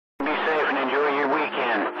and enjoy your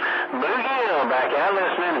weekend. BlueGill back out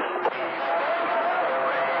listening.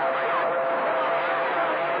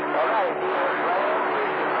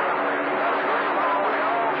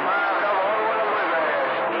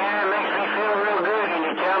 Yeah, it makes me feel real good when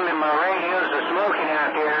you tell me my radio's smoking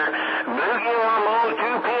out there. BlueGill, I'm on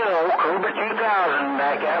 2-pill, Cobra 2000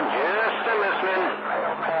 back out just listening.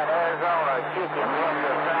 Arizona,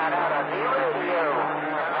 ChickenPlucker, sign out of the radio.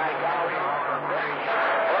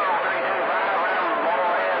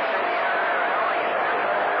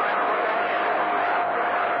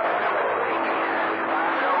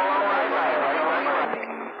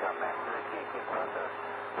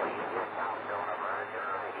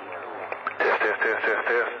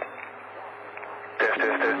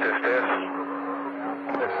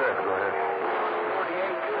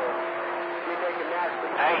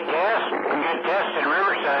 Hey, Tess, get Tess in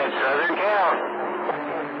Riverside, Southern Cal.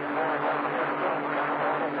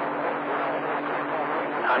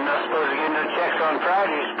 I'm not supposed to get no checks on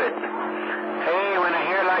Fridays, but hey, when I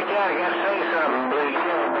hear like that, I gotta say something,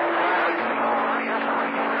 BlueGill.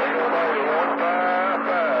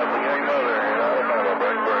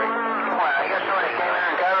 Well, I guess somebody came in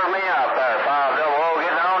and covered me up there, 500,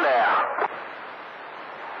 getting on down.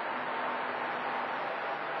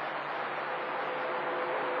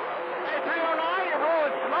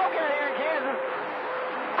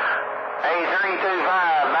 A325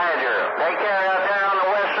 Badger. Take care out there on the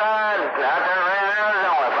west side. Out there around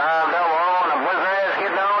Arizona. 500 on the bluegrass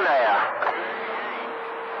getting on down.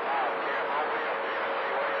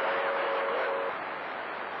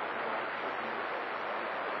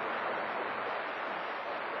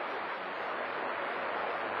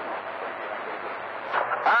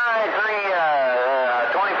 Alright,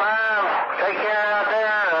 325. Take care out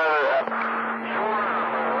there.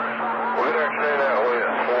 We're actually out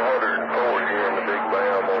west, 404 here in the big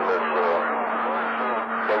bam on this slow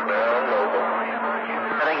down local.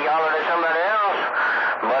 I think y'all are somebody else,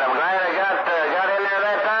 but I'm glad I got in there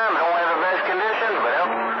that time. Don't have the best conditions, but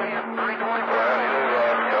Well, you do like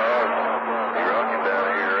cars. You're rocking down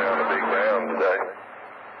here around the big bam today.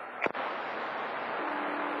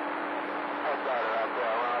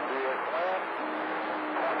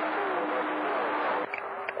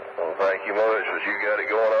 Well, thank you much, but you got it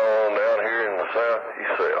going on down here in the south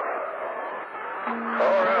yourself.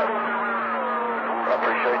 All right. I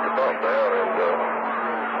appreciate the bump down, and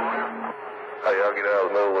hey, I'll get out of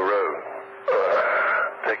the middle of the road.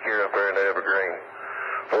 Take care up there in the Evergreen.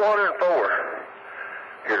 404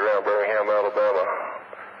 here around Birmingham, Alabama.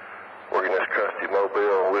 Working this crusty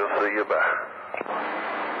mobile. We'll see you. Bye.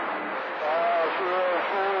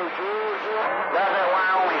 that's that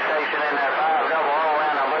Wyoming station in there, 500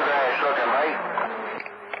 around the bluegrass looking, mate.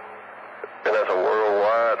 And that's a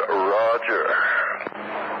worldwide Roger.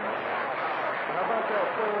 How about that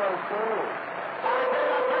 404?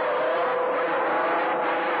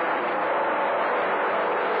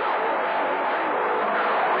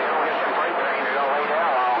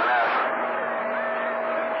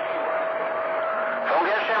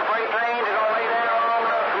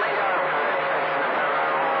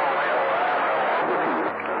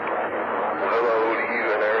 Hello to you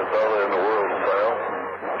in Arizona and the world south.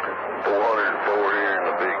 404 here in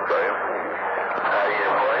the big bam. How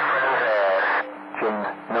your boyfriend's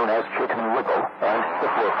Known as Chicken Whipple, and the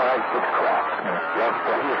 456 Craftsman. Yes,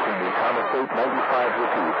 that is in the Thomas 895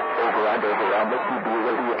 repeat. Over and over on the CB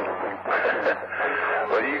radio.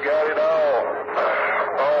 Well, you got it all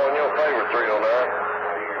in your favor, 309.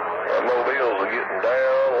 Mobiles are getting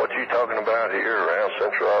down. What you talking about here around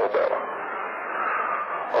central Alabama?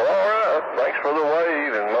 Well, all right. Thanks for the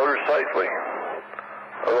wave and motor safely.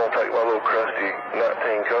 I'm going to take my little crusty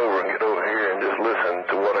 19 Cobra and get over here and just listen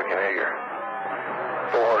to what I can hear.